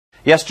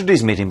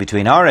Yesterday's meeting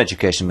between our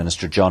Education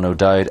Minister John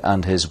O'Dowd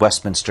and his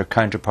Westminster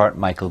counterpart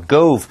Michael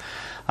Gove.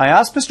 I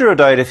asked Mr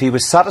O'Dowd if he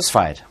was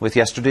satisfied with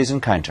yesterday's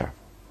encounter.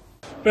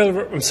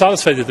 Well, I'm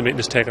satisfied that the meeting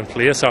has taken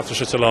place after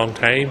such a long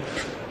time.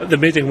 The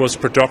meeting was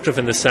productive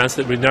in the sense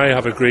that we now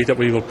have agreed that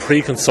we will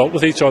pre-consult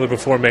with each other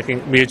before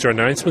making major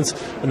announcements,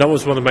 and that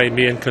was one of my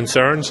main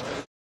concerns.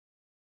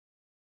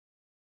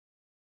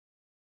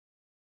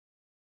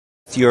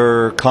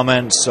 Your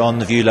comments on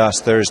The View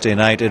last Thursday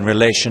night in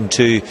relation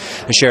to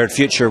a shared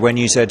future, when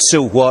you said,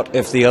 so what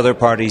if the other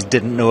parties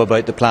didn't know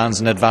about the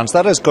plans in advance?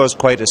 That has caused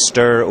quite a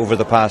stir over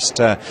the past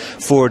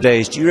 4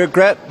 days. Do you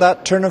regret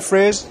that turn of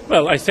phrase?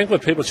 Well, I think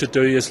what people should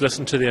do is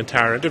listen to the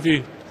entire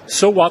interview.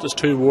 So what is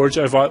 2 words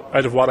out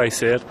of what I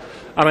said.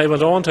 And I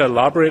went on to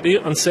elaborate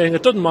on saying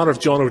it doesn't matter if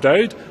John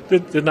O'Dowd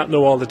did not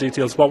know all the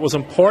details. What was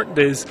important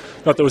is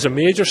that there was a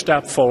major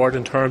step forward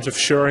in terms of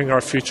sharing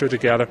our future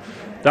together.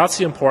 That's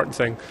the important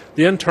thing.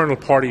 The internal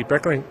party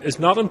bickering is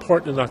not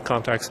important in that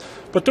context.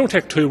 But don't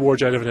take 2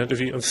 words out of an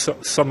interview and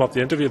sum up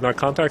the interview in that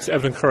context. I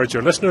would encourage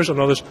your listeners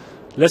and others,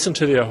 listen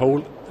to the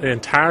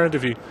entire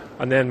interview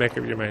and then make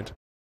up your mind.